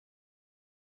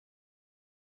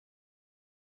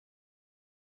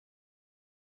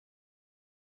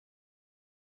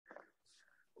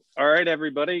All right,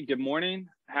 everybody. Good morning.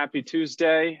 Happy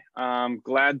Tuesday.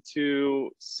 Glad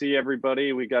to see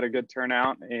everybody. We got a good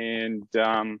turnout, and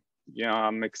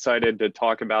I'm excited to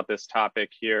talk about this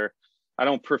topic here. I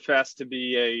don't profess to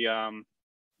be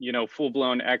a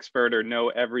full-blown expert or know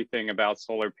everything about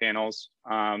solar panels,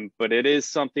 but it is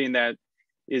something that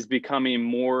is becoming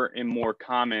more and more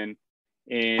common,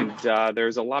 and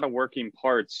there's a lot of working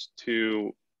parts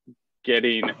to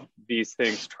getting these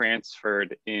things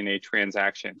transferred in a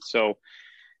transaction. So,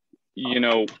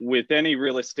 with any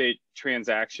real estate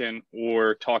transaction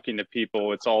or talking to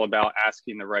people, it's all about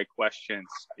asking the right questions.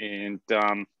 And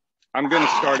I'm going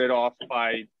to start it off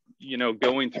by,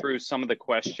 going through some of the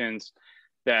questions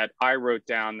that I wrote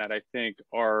down that I think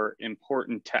are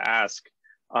important to ask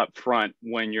up front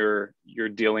when you're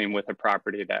dealing with a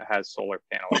property that has solar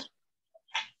panels.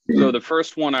 So the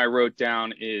first one I wrote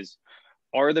down is,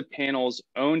 are the panels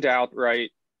owned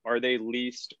outright? Are they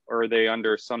leased? Or are they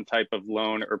under some type of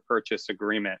loan or purchase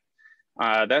agreement?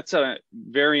 That's a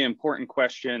very important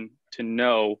question to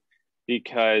know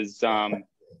because,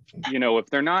 if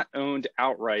they're not owned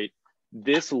outright,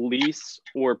 this lease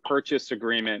or purchase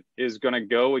agreement is going to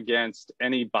go against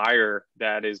any buyer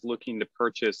that is looking to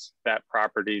purchase that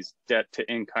property's debt to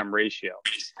income ratio.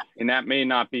 And that may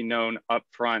not be known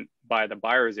upfront by the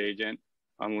buyer's agent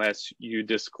unless you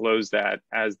disclose that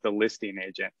as the listing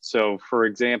agent. So for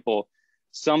example,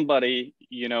 somebody,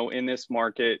 in this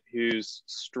market who's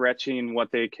stretching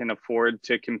what they can afford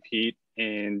to compete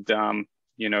and,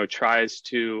 tries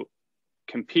to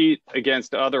compete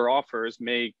against other offers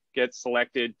may get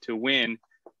selected to win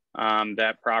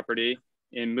that property.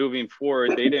 And moving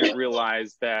forward, they didn't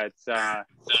realize that,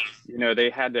 they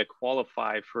had to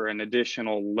qualify for an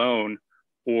additional loan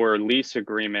or lease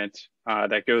agreement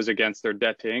that goes against their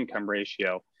debt to income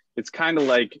ratio. It's kind of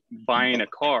like buying a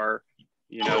car,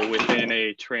 within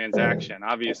a transaction.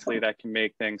 Obviously, that can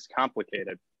make things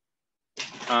complicated.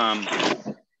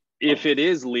 If it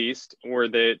is leased or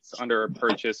that it's under a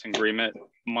purchase agreement,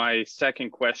 my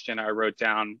second question I wrote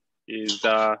down is,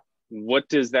 what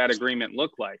does that agreement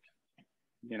look like?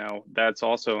 That's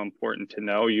also important to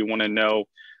know. You want to know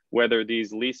whether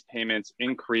these lease payments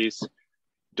increase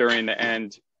during the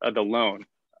end of the loan.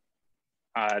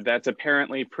 That's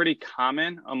apparently pretty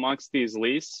common amongst these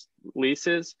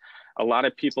leases. A lot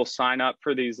of people sign up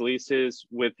for these leases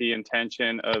with the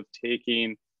intention of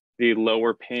taking the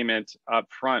lower payment up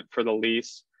front for the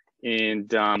lease and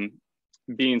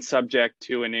being subject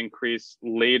to an increase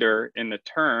later in the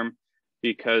term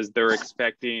because they're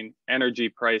expecting energy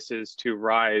prices to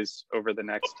rise over the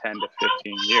next 10 to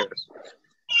 15 years.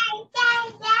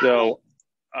 So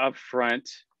up front,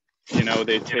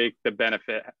 they take the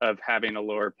benefit of having a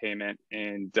lower payment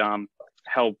and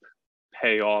help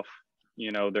pay off,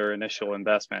 their initial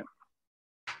investment.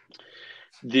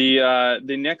 The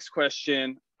next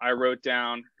question I wrote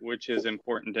down, which is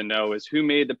important to know, is who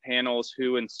made the panels,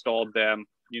 who installed them?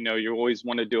 You always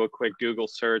want to do a quick Google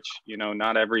search.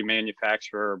 Not every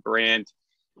manufacturer or brand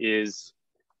is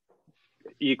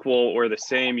equal or the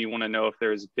same. You want to know if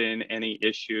there's been any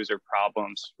issues or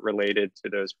problems related to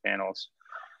those panels.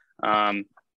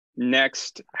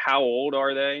 Next, how old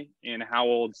are they and how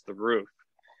old's the roof?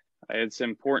 It's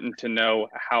important to know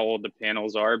how old the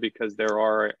panels are because there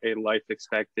are a life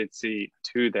expectancy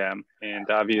to them. And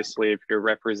obviously, if you're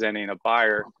representing a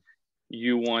buyer,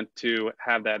 you want to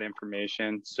have that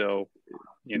information so,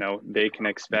 they can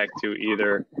expect to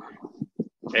either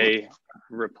A,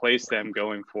 replace them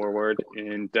going forward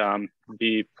and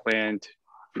B, planned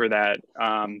for that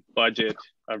budget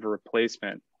of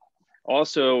replacement.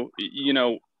 Also,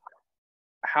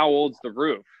 how old's the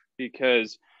roof?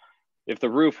 Because if the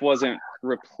roof wasn't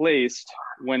replaced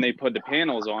when they put the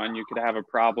panels on, you could have a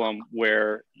problem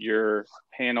where your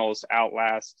panels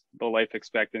outlast the life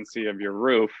expectancy of your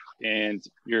roof, and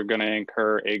you're going to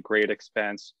incur a great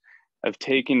expense of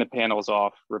taking the panels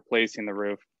off, replacing the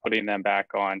roof, putting them back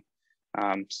on.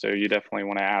 So you definitely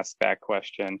want to ask that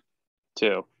question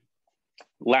too.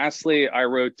 Lastly, I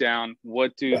wrote down,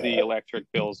 what do the electric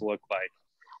bills look like?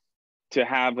 To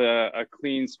have a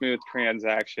clean, smooth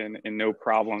transaction and no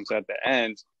problems at the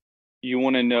end, you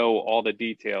want to know all the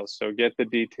details. So get the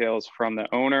details from the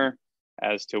owner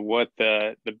as to what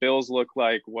the bills look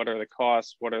like, what are the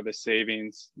costs, what are the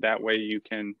savings. That way you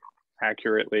can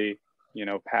accurately,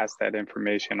 pass that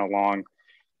information along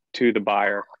to the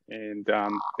buyer and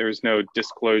there's no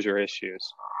disclosure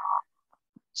issues.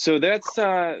 So that's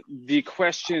the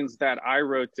questions that I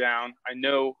wrote down. I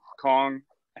know Kong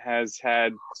has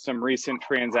had some recent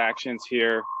transactions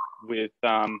here with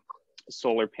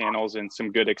solar panels and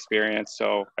some good experience.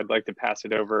 So I'd like to pass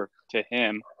it over to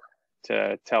him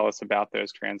to tell us about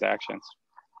those transactions.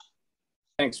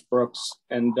 Thanks, Brooks.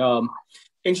 And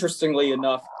interestingly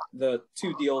enough, the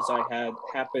two deals I had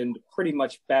happened pretty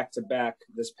much back to back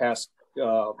this past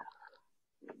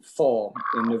fall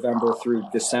in November through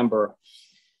December.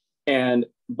 And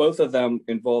both of them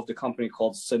involved a company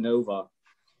called Sonova.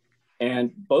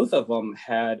 And both of them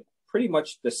had pretty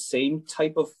much the same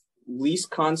type of lease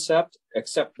concept,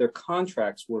 except their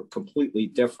contracts were completely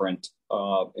different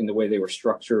in the way they were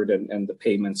structured and the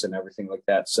payments and everything like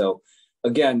that. So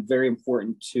again, very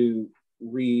important to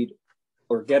read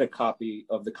or get a copy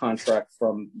of the contract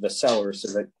from the seller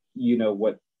so that you know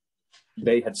what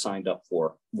they had signed up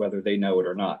for, whether they know it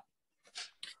or not.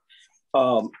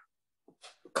 A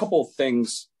couple of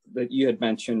things that you had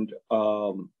mentioned.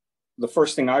 The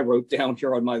first thing I wrote down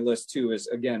here on my list too is,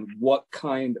 again, what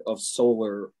kind of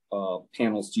solar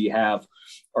panels do you have?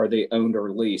 Are they owned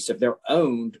or leased? If they're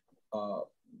owned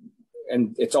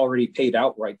and it's already paid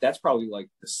outright, that's probably like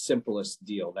the simplest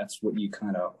deal. That's what you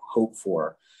kind of hope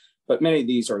for. But many of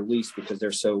these are leased because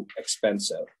they're so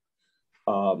expensive.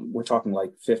 We're talking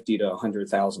like $50,000 to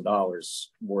 $100,000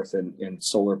 worth in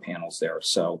solar panels there.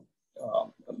 So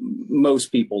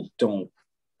most people don't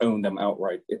own them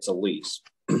outright. It's a lease.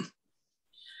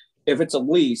 If it's a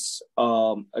lease,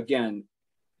 again,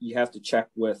 you have to check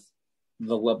with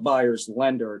the buyer's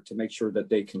lender to make sure that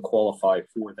they can qualify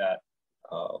for that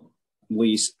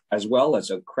lease, as well as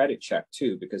a credit check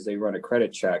too, because they run a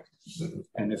credit check.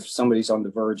 And if somebody's on the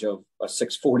verge of a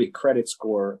 640 credit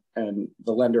score and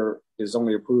the lender is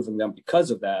only approving them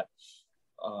because of that,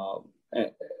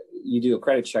 you do a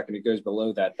credit check and it goes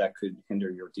below that, that could hinder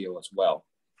your deal as well.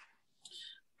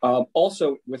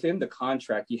 Also, within the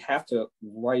contract, you have to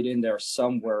write in there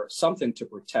somewhere something to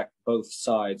protect both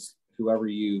sides, whoever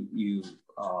you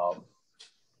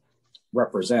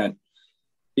represent,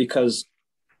 because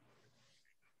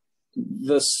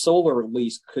the solar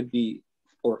lease could be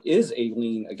or is a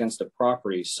lien against a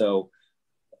property. So,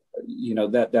 you know,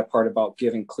 that part about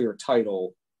giving clear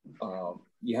title,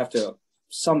 you have to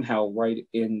somehow write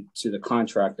into the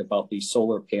contract about these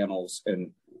solar panels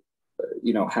and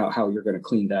you know, how you're going to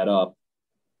clean that up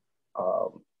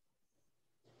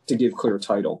to give clear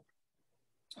title.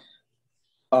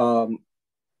 One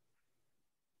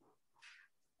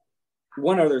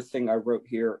other thing I wrote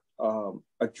here,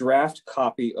 a draft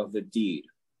copy of the deed.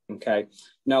 Okay.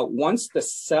 Now, once the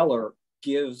seller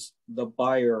gives the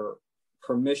buyer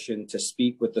permission to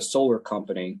speak with the solar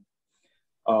company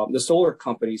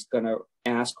is going to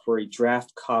ask for a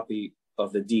draft copy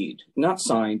of the deed, not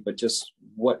signed, but just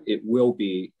what it will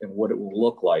be and what it will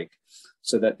look like,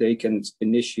 so that they can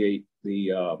initiate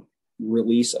the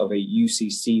release of a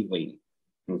UCC lien.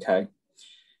 Okay.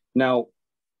 Now,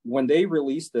 when they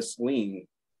release this lien,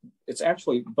 it's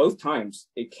actually both times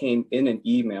it came in an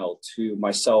email to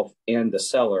myself and the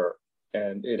seller,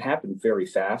 and it happened very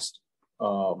fast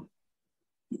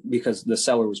because the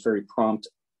seller was very prompt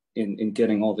in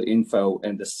getting all the info,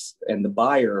 and the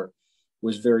buyer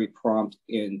was very prompt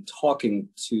in talking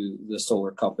to the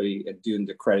solar company and doing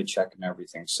the credit check and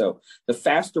everything. So the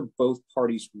faster both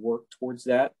parties work towards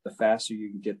that, the faster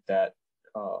you can get that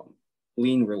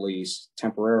lien release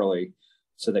temporarily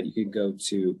so that you can go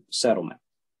to settlement.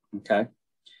 Okay.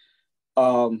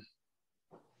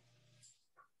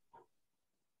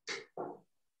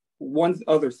 One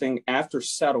other thing after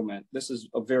settlement, this is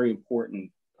a very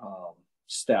important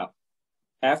step.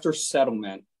 After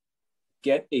settlement,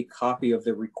 get a copy of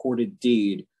the recorded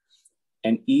deed,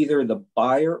 and either the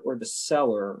buyer or the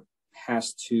seller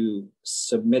has to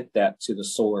submit that to the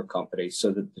solar company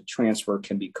so that the transfer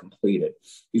can be completed.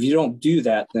 If you don't do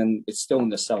that, then it's still in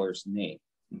the seller's name.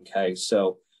 Okay,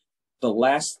 so the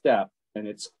last step, and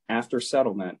it's after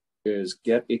settlement, is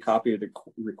get a copy of the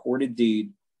recorded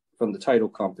deed from the title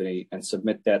company and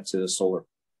submit that to the solar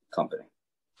company.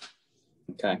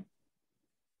 Okay.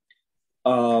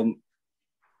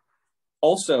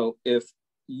 Also, if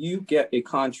you get a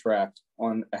contract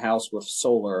on a house with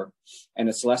solar and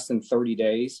it's less than 30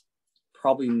 days,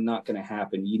 probably not going to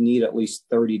happen. You need at least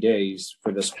 30 days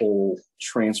for this whole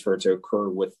transfer to occur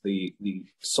with the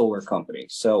solar company.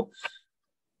 So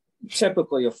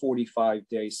typically a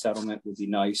 45-day settlement would be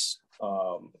nice.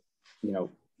 You know,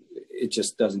 it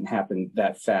just doesn't happen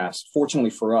that fast.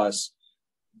 Fortunately for us,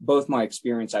 both my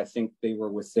experience, I think they were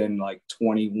within like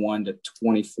 21 to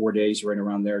 24 days, right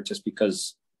around there, just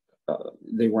because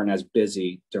they weren't as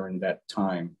busy during that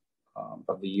time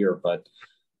of the year. But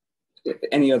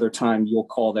any other time, you'll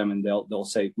call them and they'll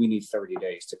say, we need 30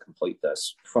 days to complete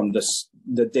this from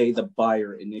the day the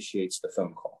buyer initiates the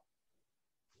phone call.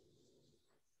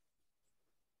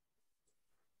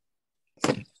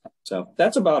 So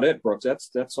that's about it, Brooks.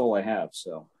 That's all I have.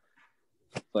 So,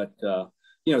 but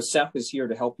Seth is here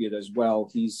to help you as well.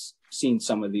 He's seen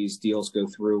some of these deals go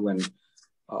through, and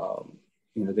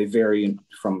they vary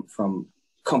from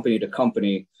company to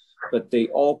company, but they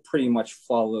all pretty much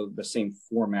follow the same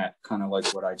format, kind of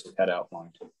like what I just had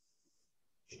outlined.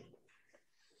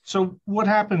 So what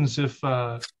happens if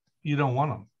you don't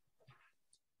want them?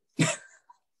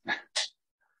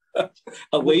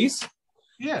 A lease?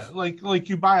 Yeah, like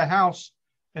you buy a house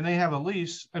and they have a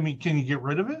lease. I mean, can you get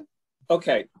rid of it?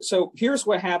 Okay, so here's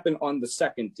what happened on the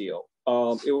second deal.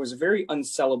 It was a very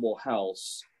unsellable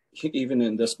house, even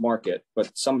in this market,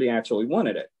 but somebody actually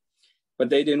wanted it, but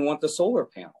they didn't want the solar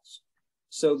panels.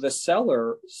 So the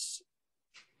seller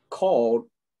called,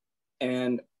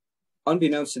 and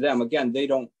unbeknownst to them, again, they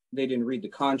didn't read the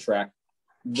contract.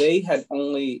 They had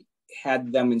only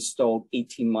had them installed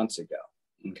 18 months ago.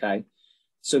 Okay.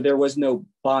 So there was no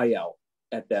buyout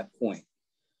at that point.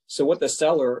 So what the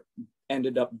seller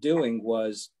ended up doing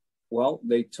was, well,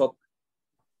 they took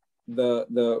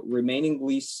the remaining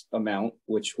lease amount,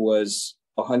 which was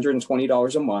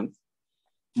 $120 a month,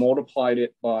 multiplied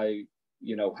it by,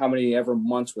 how many ever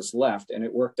months was left. And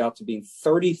it worked out to being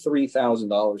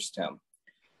 $33,000, Tim.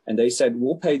 And they said,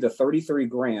 we'll pay the 33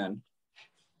 grand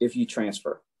if you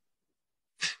transfer.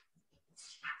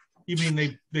 You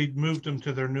mean they moved them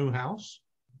to their new house?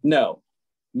 No,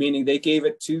 meaning they gave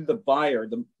it to the buyer.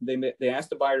 They asked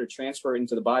the buyer to transfer it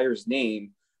into the buyer's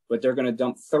name, but they're going to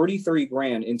dump 33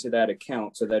 grand into that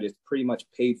account so that it's pretty much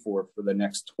paid for the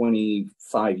next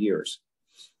 25 years.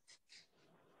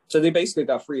 So they basically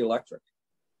got free electric.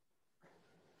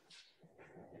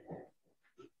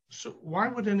 So why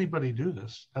would anybody do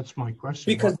this? That's my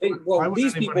question. Because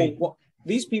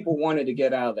these people wanted to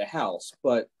get out of the house,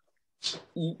 but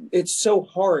it's so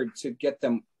hard to get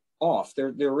them off.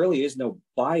 There really is no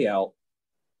buyout,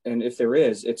 and if there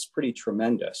is, it's pretty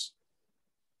tremendous.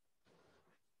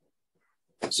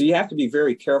 So you have to be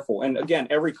very careful. And again,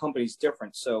 every company's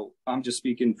different. So I'm just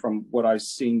speaking from what I've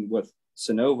seen with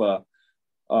Sonova.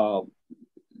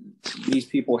 These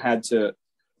people had to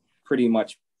pretty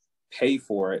much pay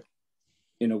for it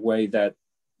in a way that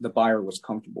the buyer was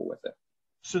comfortable with it.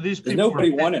 So these people, nobody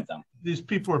wanted them. These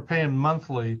people are paying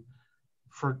monthly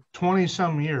for 20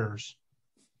 some years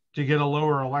to get a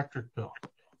lower electric bill.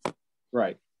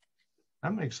 Right.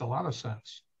 That makes a lot of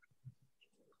sense.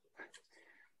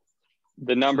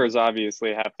 The numbers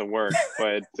obviously have to work,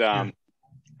 but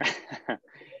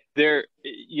there,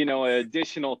 an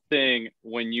additional thing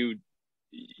when you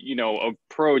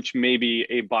approach maybe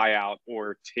a buyout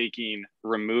or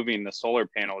removing the solar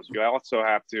panels, you also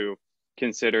have to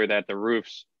consider that the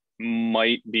roofs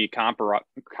might be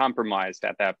compromised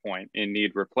at that point and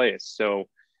need replaced. So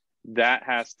that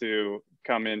has to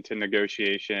come into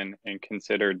negotiation and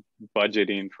considered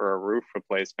budgeting for a roof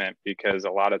replacement, because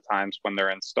a lot of times when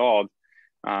they're installed,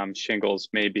 shingles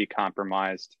may be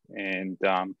compromised and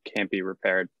can't be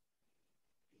repaired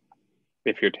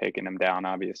if you're taking them down,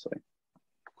 obviously.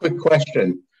 Quick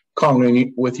question,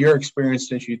 Colin, with your experience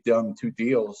since you've done 2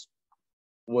 deals,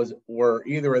 were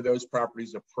either of those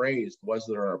properties appraised? Was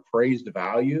there an appraised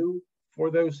value for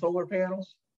those solar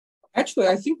panels? Actually,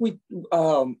 I think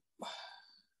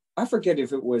I forget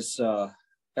if it was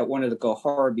at one of the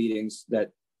Gohara meetings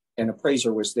that an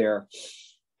appraiser was there,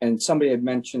 and somebody had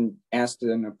asked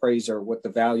an appraiser what the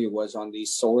value was on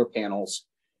these solar panels,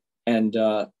 and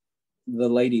the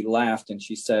lady laughed and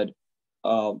she said,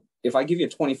 if I give you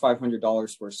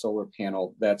 $2,500 for a solar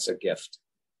panel, that's a gift.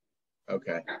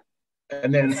 Okay.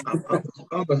 And then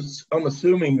I'm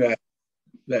assuming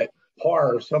that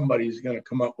PAR or somebody's going to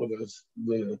come up with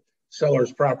the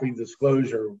seller's property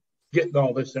disclosure, getting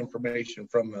all this information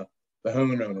from the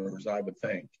homeowners, I would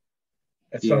think,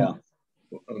 at some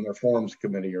on their forms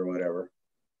committee or whatever.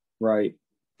 Right.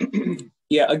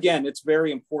 Yeah. Again, it's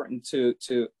very important to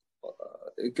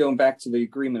going back to the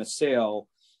agreement of sale.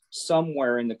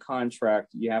 Somewhere in the contract,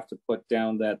 you have to put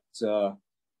down that the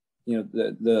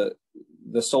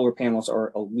solar panels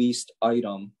are a leased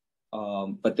item,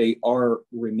 but they are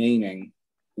remaining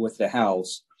with the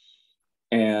house.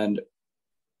 And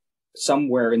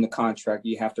somewhere in the contract,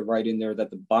 you have to write in there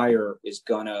that the buyer is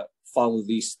gonna follow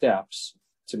these steps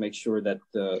to make sure that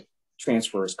the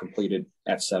transfer is completed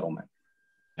at settlement.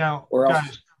 Now,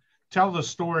 guys, tell the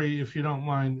story, if you don't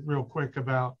mind, real quick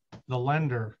about the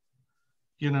lender.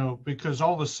 Because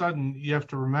all of a sudden you have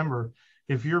to remember,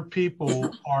 if your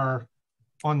people are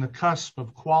on the cusp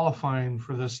of qualifying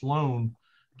for this loan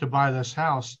to buy this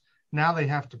house, now they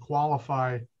have to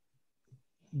qualify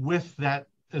with that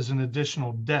as an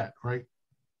additional debt, right?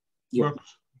 Yeah.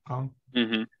 Brooks?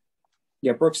 Mm-hmm.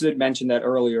 Yeah, Brooks did mention that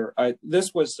earlier.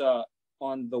 This was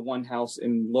on the one house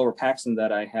in Lower Paxton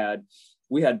that I had.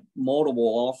 We had multiple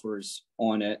offers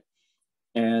on it.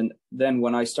 And then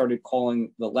when I started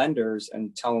calling the lenders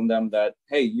and telling them that,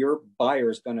 hey, your buyer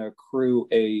is going to accrue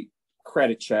a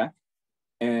credit check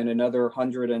and another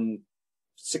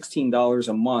 $116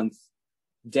 a month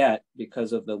debt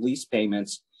because of the lease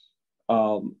payments,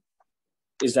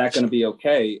 is that going to be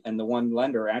okay? And the one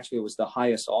lender actually was the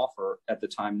highest offer at the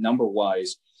time, number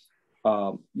wise,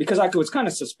 because I was kind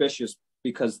of suspicious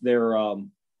because their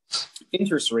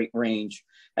interest rate range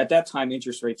at that time,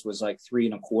 interest rates was like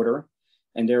 3.25%,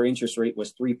 and their interest rate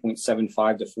was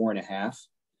 3.75 to 4.5.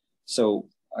 So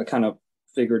I kind of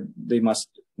figured they must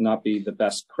not be the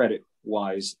best credit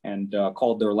wise, and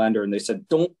called their lender, and they said,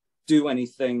 don't do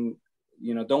anything,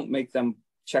 don't make them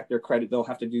check their credit. They'll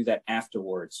have to do that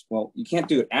afterwards. Well, you can't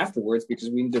do it afterwards because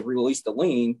we need to release the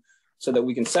lien so that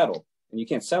we can settle, and you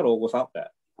can't settle without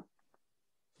that.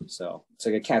 So it's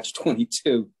like a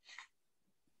catch-22.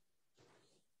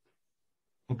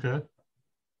 Okay.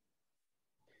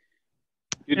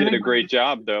 You did a great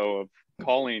job, though, of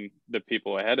calling the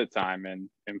people ahead of time and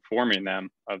informing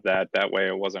them of that. That way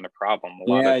it wasn't a problem. A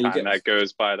lot of time that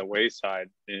goes by the wayside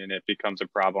and it becomes a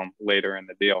problem later in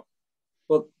the deal.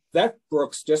 Well, that,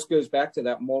 Brooks, just goes back to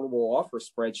that multiple offer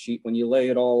spreadsheet. When you lay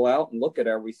it all out and look at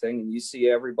everything and you see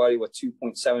everybody with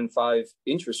 2.75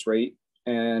 interest rate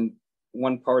and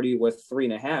one party with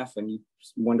 3.5, and you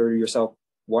wonder to yourself,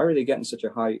 why are they getting such a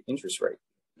high interest rate?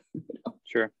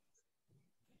 Sure.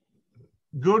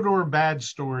 Good or bad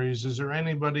stories? Is there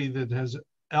anybody that has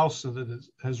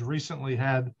recently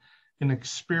had an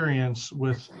experience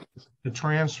with the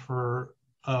transfer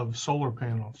of solar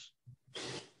panels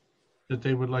that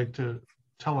they would like to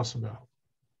tell us about?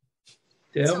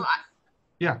 So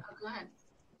yeah. Oh, go ahead.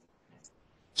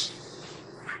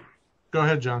 Go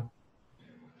ahead, John.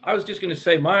 I was just going to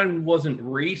say mine wasn't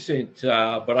recent,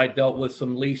 but I dealt with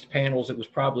some leased panels. It was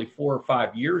probably 4 or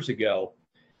 5 years ago.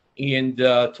 And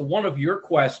to one of your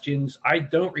questions, I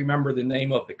don't remember the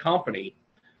name of the company,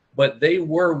 but they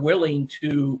were willing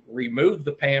to remove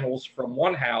the panels from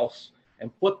one house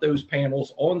and put those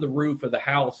panels on the roof of the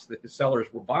house that the sellers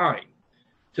were buying,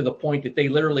 to the point that they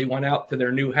literally went out to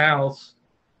their new house,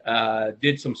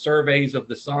 did some surveys of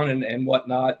the sun and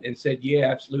whatnot, and said, yeah,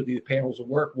 absolutely, the panels will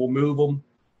work. We'll move them.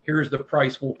 Here's the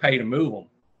price we'll pay to move them.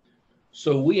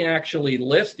 So we actually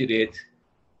listed it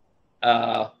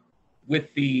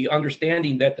with the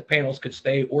understanding that the panels could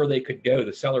stay or they could go.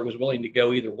 The seller was willing to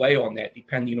go either way on that,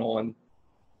 depending on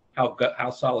how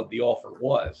solid the offer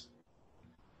was.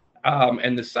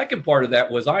 And the second part of that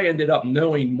was I ended up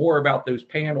knowing more about those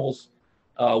panels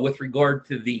with regard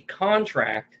to the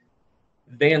contract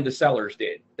than the sellers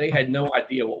did. They had no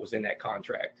idea what was in that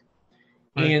contract.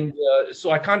 Right. And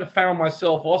so I kind of found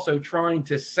myself also trying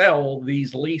to sell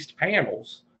these leased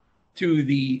panels to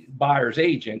the buyer's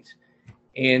agent,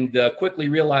 and quickly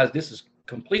realized this is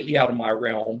completely out of my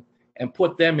realm, and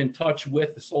put them in touch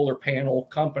with the solar panel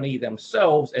company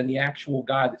themselves and the actual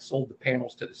guy that sold the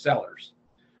panels to the sellers.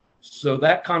 So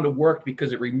that kind of worked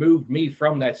because it removed me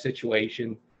from that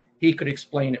situation. He could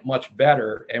explain it much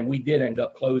better, and we did end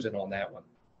up closing on that one.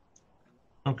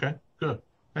 Okay, good.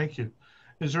 Thank you.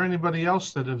 Is there anybody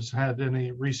else that has had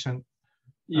any recent?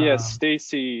 Yes,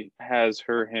 Stacy has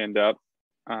her hand up.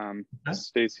 Okay.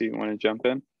 Stacy, you want to jump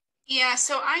in? Yeah,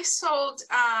 so I've sold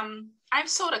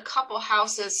a couple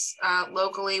houses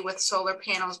locally with solar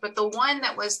panels, but the one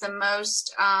that was the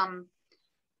most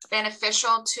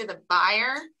beneficial to the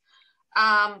buyer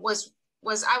was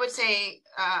I would say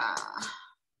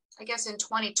I guess in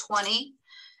 2020.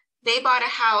 They bought a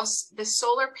house, the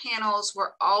solar panels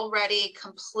were already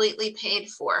completely paid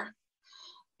for.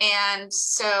 And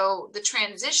so the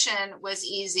transition was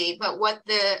easy, but what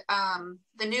the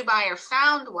new buyer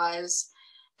found was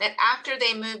that after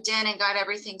they moved in and got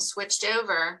everything switched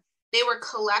over, they were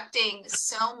collecting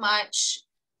so much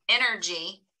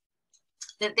energy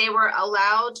that they were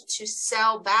allowed to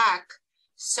sell back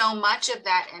so much of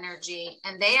that energy.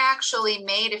 And they actually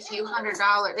made a few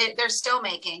 $100s. They're still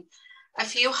making a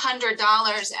few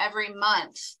 $100s every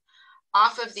month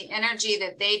off of the energy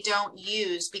that they don't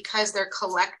use because they're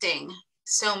collecting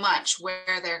so much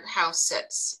where their house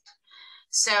sits.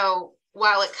 So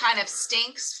while it kind of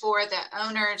stinks for the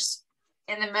owners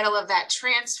in the middle of that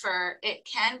transfer, it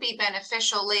can be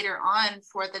beneficial later on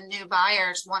for the new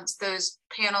buyers once those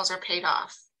panels are paid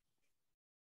off.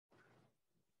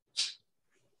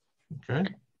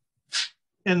 Okay.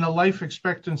 And the life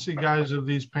expectancy, guys, of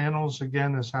these panels,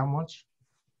 again, is how much?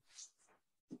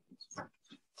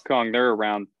 Kong, they're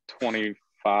around 25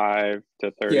 25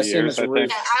 to 30 Yeah, same years, as a I roof.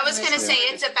 think. Yeah, I was going to say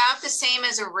it's about the same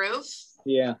as a roof.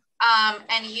 Yeah.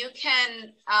 And you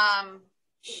can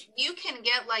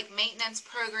get like maintenance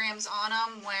programs on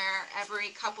them where every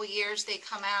couple years they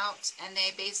come out and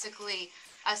they basically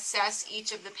assess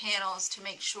each of the panels to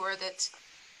make sure that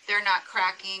they're not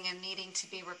cracking and needing to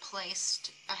be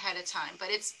replaced ahead of time. But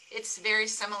it's very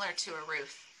similar to a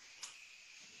roof.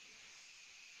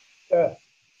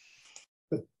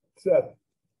 Seth,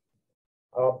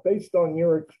 based on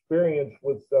your experience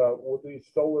with these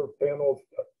solar panels,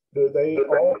 do they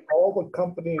all the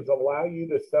companies allow you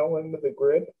to sell into the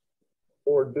grid,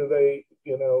 or do they?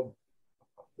 You know,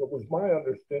 it was my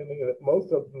understanding that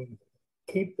most of them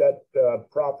keep that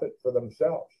profit for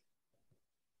themselves.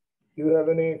 Do you have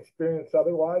any experience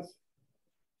otherwise?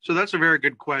 So that's a very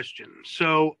good question.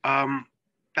 So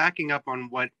backing up on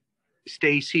what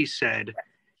Stacy said,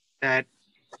 that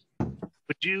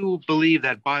would you believe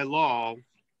that by law,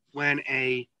 when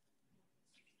a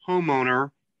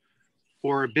homeowner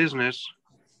or a business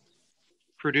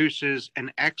produces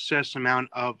an excess amount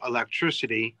of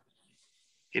electricity,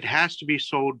 it has to be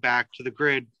sold back to the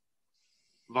grid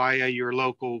via your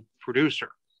local producer?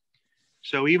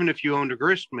 So even if you owned a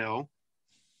grist mill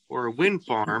or a wind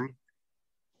farm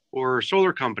or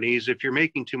solar companies, if you're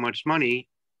making too much money,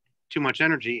 too much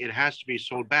energy, it has to be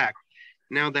sold back.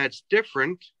 Now that's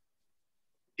different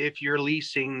if you're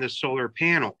leasing the solar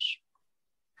panels.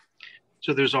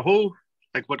 So there's a whole,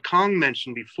 like what Kong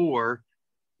mentioned before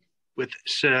with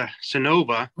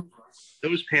Sonova,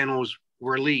 those panels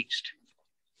were leased.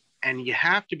 And you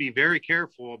have to be very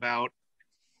careful about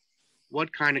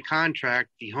what kind of contract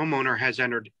the homeowner has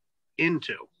entered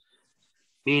into.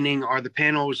 Meaning, are the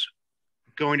panels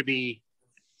going to be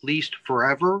leased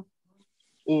forever,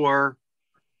 or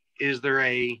is there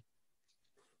a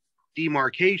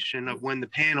demarcation of when the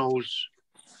panels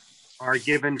are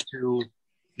given to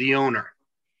the owner?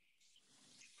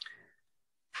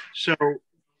 So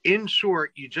in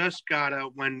short, you just gotta,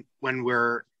 when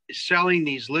we're selling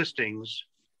these listings,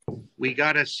 we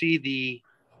gotta see the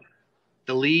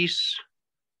lease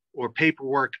or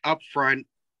paperwork up front.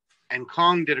 And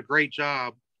Kong did a great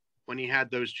job when he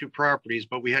had those two properties,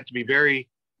 but we had to be very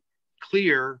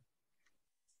clear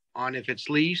on if it's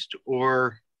leased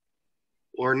or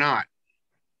not.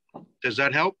 Does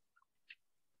that help?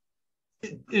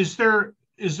 Is there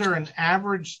an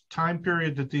average time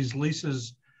period that these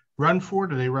leases run for?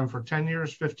 Do they run for 10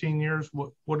 years, 15 years?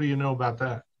 What do you know about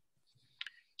that?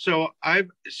 So I've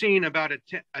seen about a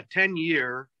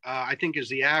 10-year, I think is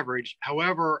the average.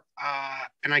 However,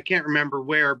 and I can't remember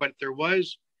where, but there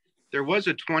was a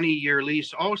 20-year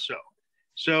lease also.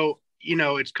 So, you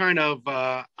know, it's kind of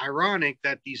ironic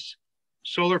that these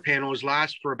solar panels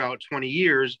last for about 20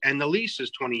 years and the lease is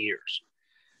 20 years.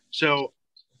 So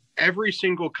every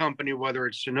single company, whether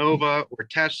it's Sonova or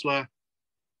Tesla,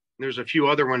 there's a few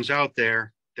other ones out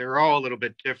there, they're all a little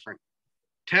bit different.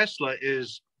 Tesla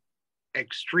is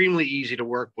extremely easy to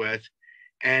work with.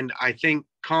 And I think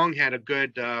Kong had a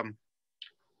good,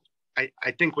 I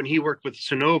think when he worked with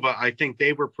Sonova, I think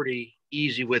they were pretty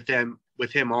easy with him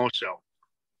also.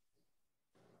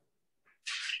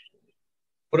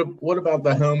 What about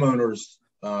the homeowners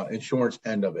insurance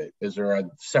end of it? Is there a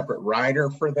separate rider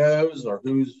for those, or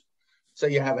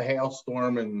say you have a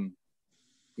hailstorm and,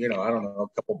 you know, I don't know,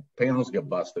 a couple panels get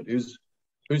busted.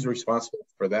 Who's responsible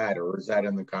for that, or is that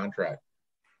in the contract?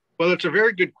 Well, it's a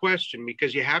very good question,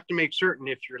 because you have to make certain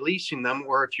if you're leasing them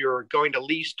or if you're going to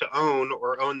lease to own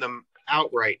or own them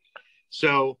outright.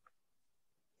 So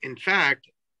in fact,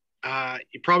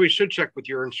 you probably should check with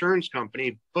your insurance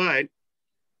company, but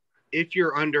if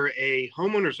you're under a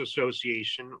homeowners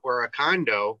association or a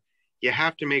condo, you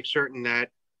have to make certain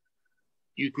that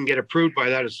you can get approved by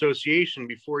that association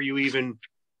before you even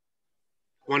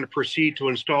want to proceed to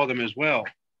install them as well.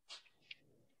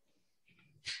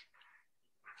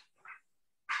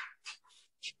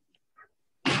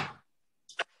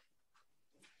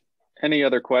 Any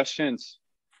other questions?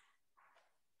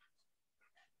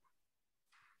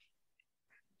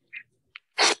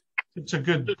 It's a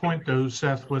good point, though,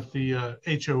 Seth, with the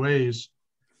HOAs,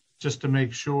 just to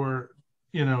make sure,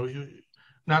 you know,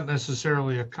 not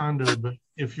necessarily a condo, but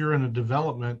if you're in a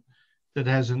development that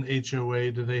has an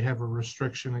HOA, do they have a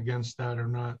restriction against that or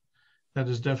not? That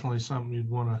is definitely something you'd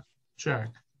want to check.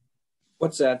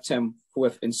 What's that, Tim?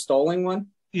 With installing one?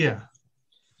 Yeah.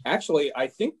 Actually, I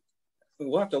think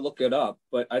we'll have to look it up,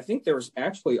 but I think there's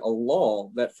actually a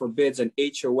law that forbids an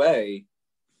HOA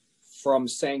from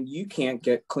saying you can't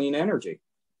get clean energy.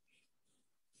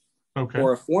 Okay.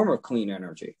 Or a form of clean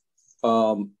energy.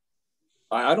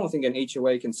 I don't think an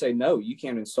HOA can say, no, you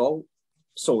can't install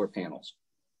solar panels.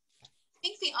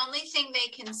 think the only thing they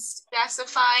can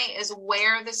specify is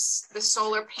where the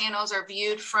solar panels are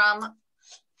viewed from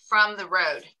the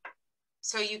road.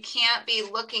 So you can't be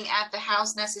looking at the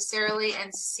house necessarily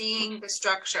and seeing the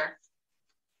structure.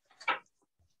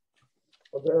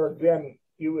 Well, there again,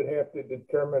 you would have to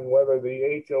determine whether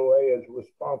the HOA is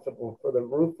responsible for the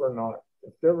roof or not.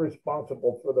 If they're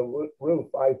responsible for the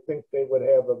roof, I think they would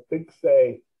have a big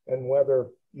say in whether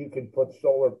you can put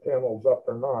solar panels up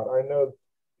or not. I know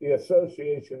the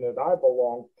association that I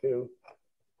belong to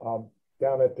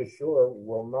down at the shore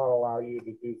will not allow you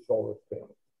to do solar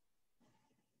panels.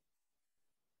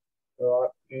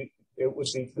 It would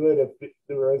be good if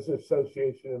there is an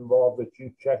association involved that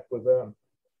you check with them.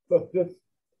 Look,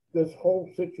 this whole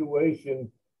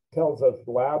situation tells us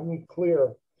loud and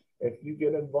clear, if you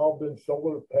get involved in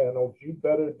solar panels, you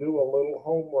better do a little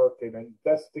homework and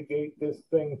investigate this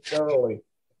thing thoroughly,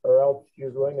 or else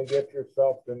you're going to get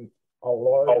yourself in a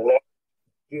large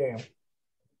jam.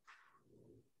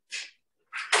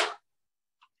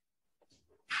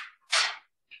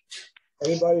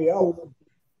 Anybody else?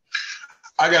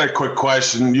 I got a quick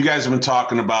question. You guys have been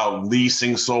talking about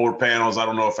leasing solar panels. I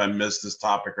don't know if I missed this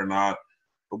topic or not,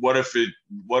 but what if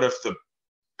the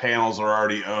panels are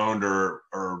already owned or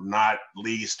not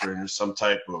leased, or there's some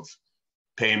type of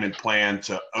payment plan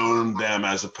to own them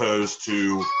as opposed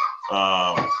to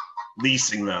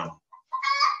leasing them?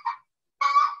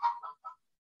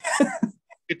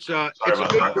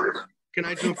 Can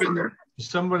I jump in there? Is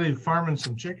somebody farming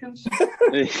some chickens?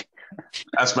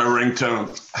 That's my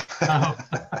ringtone.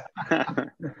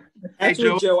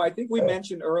 Actually, Joe, I think we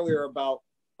mentioned earlier about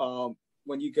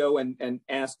when you go and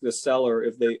ask the seller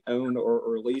if they own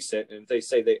or lease it, and if they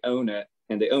say they own it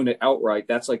and they own it outright,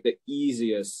 that's like the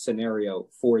easiest scenario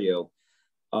for you.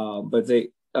 But they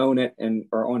own it and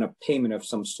are on a payment of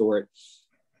some sort.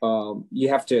 You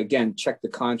have to, again, check the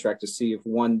contract to see if,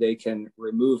 one, they can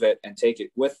remove it and take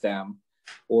it with them,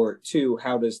 or two,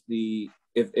 how does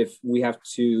if we have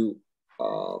to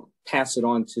pass it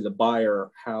on to the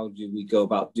buyer, how do we go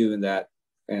about doing that?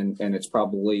 And it's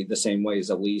probably the same way as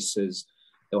a lease, is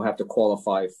they'll have to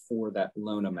qualify for that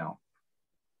loan amount.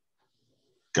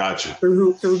 Gotcha.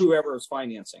 Through whoever is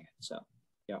financing it. So,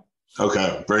 yeah.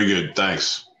 Okay, very good.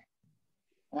 Thanks.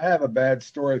 I have a bad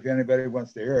story if anybody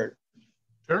wants to hear it.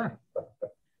 Sure.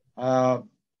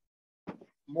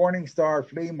 Morningstar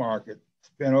Flea Market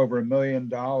spent over $1 million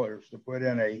to put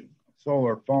in a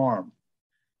solar farm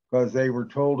because they were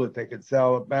told that they could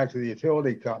sell it back to the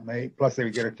utility company, plus they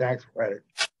would get a tax credit.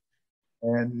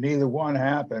 And neither one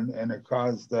happened, and it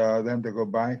caused them to go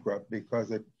bankrupt because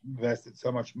they invested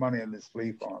so much money in this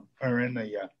flea farm, or in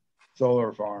the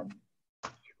solar farm.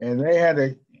 And they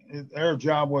had their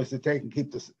job was to take and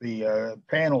keep the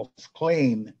panels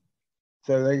clean.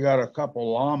 So they got a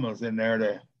couple llamas in there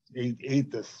to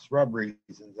eat the shrubberies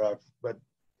and stuff. But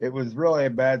it was really a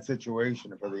bad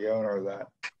situation for the owner of that.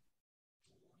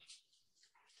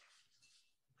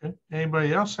 Okay.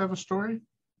 Anybody else have a story?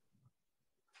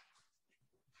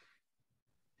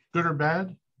 Good or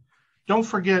bad? Don't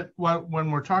forget, when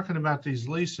we're talking about these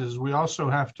leases, we also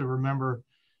have to remember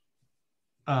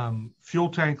fuel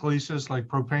tank leases like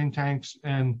propane tanks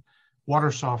and water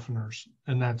softeners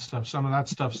and that stuff. Some of that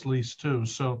stuff's leased too.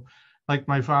 So like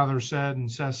my father said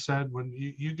and Seth said, when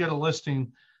you get a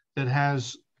listing that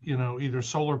has, either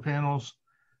solar panels,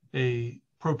 a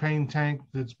propane tank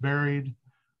that's buried,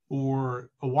 or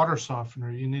a water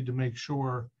softener, you need to make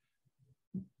sure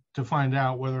to find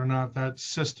out whether or not that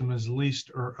system is leased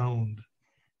or owned.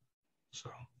 So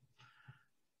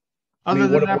other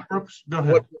than that, Brooks, go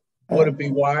ahead. Would it be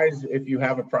wise, if you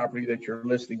have a property that you're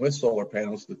listing with solar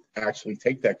panels, to actually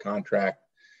take that contract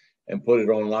and put it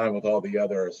online with all the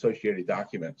other associated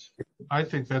documents? I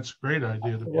think that's a great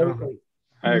idea, to be honest.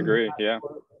 I agree, yeah.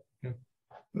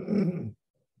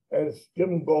 As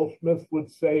Jim Goldsmith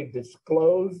would say,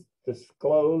 disclose,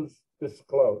 disclose,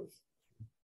 disclose.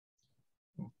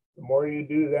 The more you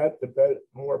do that, the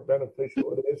more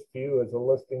beneficial it is to you as a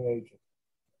listing agent.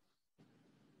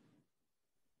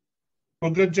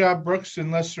 Well, good job, Brooks,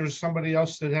 unless there's somebody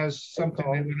else that has something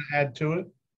they want to add to it.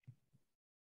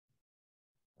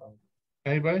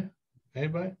 Anybody?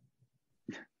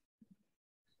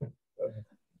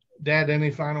 Dad, any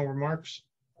final remarks?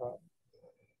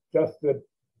 Just that,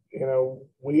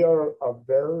 we are a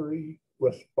very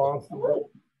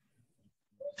responsible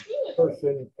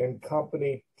person and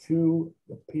company to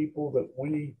the people that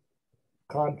we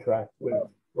contract with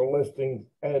for listings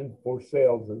and for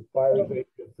sales as buyers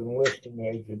agents and listing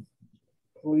agents.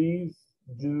 Please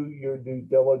do your due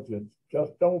diligence.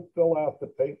 Just don't fill out the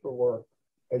paperwork.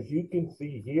 As you can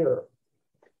see here,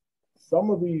 some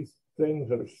of these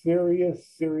things are serious,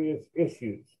 serious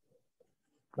issues.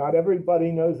 Not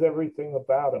everybody knows everything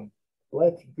about them.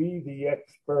 Let's be the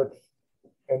experts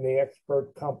and the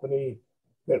expert company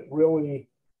that really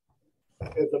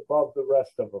is above the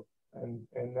rest of them.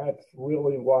 And that's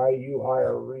really why you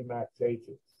hire RE/MAX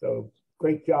agents. So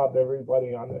great job,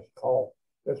 everybody on this call.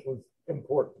 This was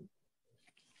important.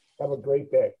 Have a great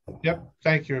day. Yep.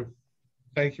 Thank you.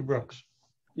 Thank you, Brooks.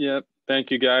 Yep.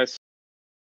 Thank you, guys.